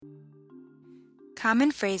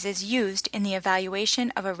Common phrases used in the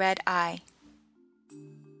evaluation of a red eye.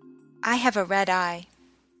 I have a red eye.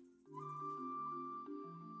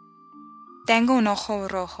 Tengo un ojo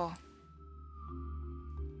rojo.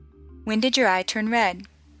 When did your eye turn red?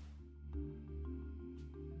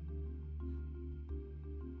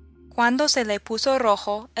 ¿Cuándo se le puso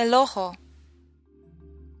rojo el ojo?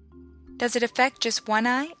 Does it affect just one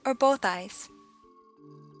eye or both eyes?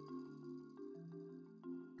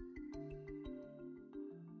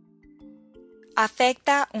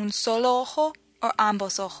 ¿Afecta un solo ojo or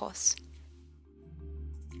ambos ojos?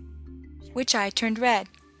 Which eye turned red?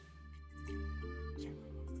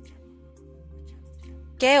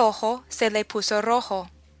 ¿Qué ojo se le puso rojo?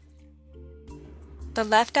 The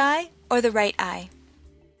left eye or the right eye?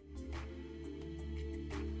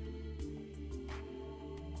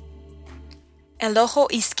 ¿El ojo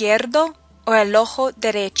izquierdo o el ojo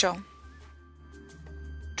derecho?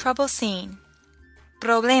 Trouble seeing.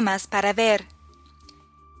 Problemas para ver.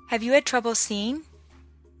 Have you had trouble seeing?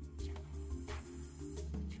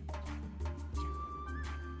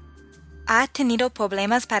 ¿Ha tenido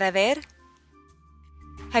problemas para ver?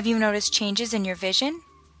 Have you noticed changes in your vision?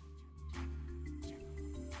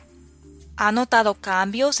 ¿Ha notado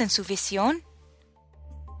cambios en su visión?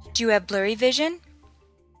 Do you have blurry vision?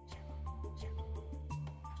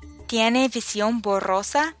 ¿Tiene visión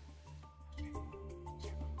borrosa?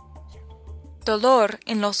 Dolor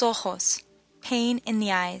en los ojos. Pain in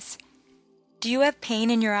the eyes. Do you have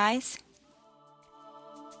pain in your eyes?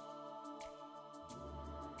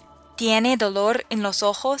 ¿Tiene dolor en los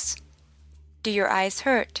ojos? Do your eyes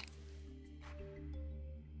hurt?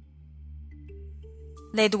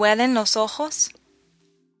 ¿Le duelen los ojos?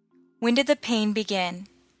 When did the pain begin?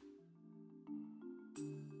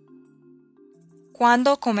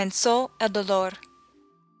 ¿Cuándo comenzó el dolor?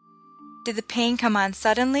 Did the pain come on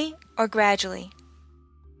suddenly or gradually?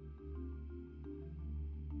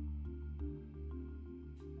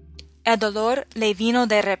 ¿El dolor le vino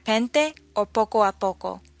de repente o poco a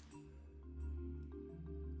poco?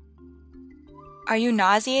 Are you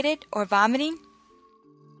nauseated or vomiting?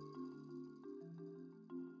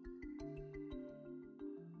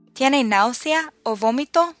 ¿Tiene náusea o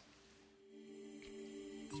vómito?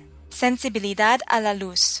 Sensibilidad a la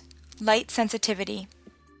luz, light sensitivity.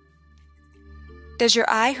 Does your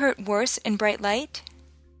eye hurt worse in bright light?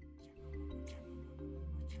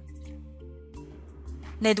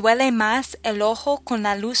 ¿Le duele más el ojo con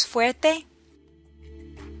la luz fuerte?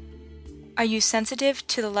 Are you sensitive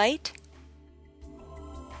to the light?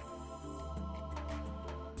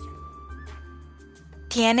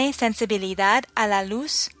 ¿Tiene sensibilidad a la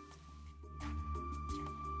luz?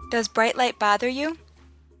 Does bright light bother you?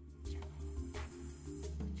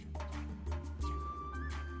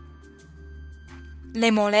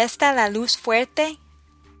 ¿Le molesta la luz fuerte?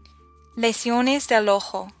 Lesiones del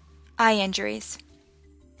ojo, eye injuries.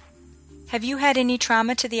 Have you had any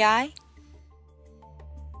trauma to the eye?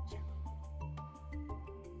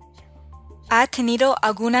 ¿Ha tenido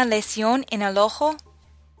alguna lesión en el ojo?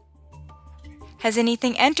 Has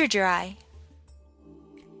anything entered your eye?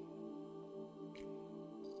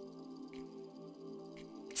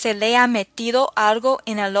 ¿Se le ha metido algo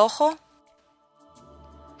en el ojo?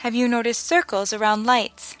 Have you noticed circles around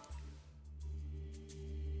lights?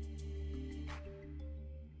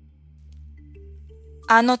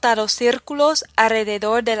 ¿Ha notado círculos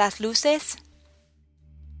alrededor de las luces?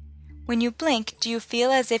 When you blink, do you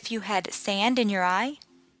feel as if you had sand in your eye?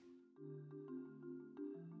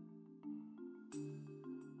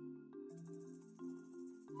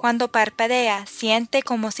 Cuando parpadea, ¿siente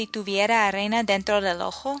como si tuviera arena dentro del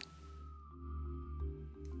ojo?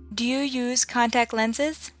 Do you use contact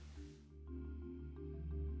lenses?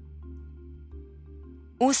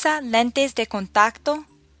 ¿Usa lentes de contacto?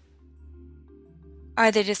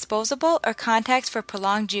 Are they disposable or contacts for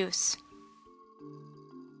prolonged use?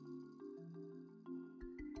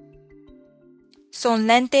 ¿Son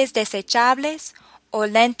lentes desechables o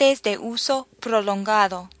lentes de uso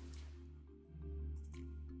prolongado?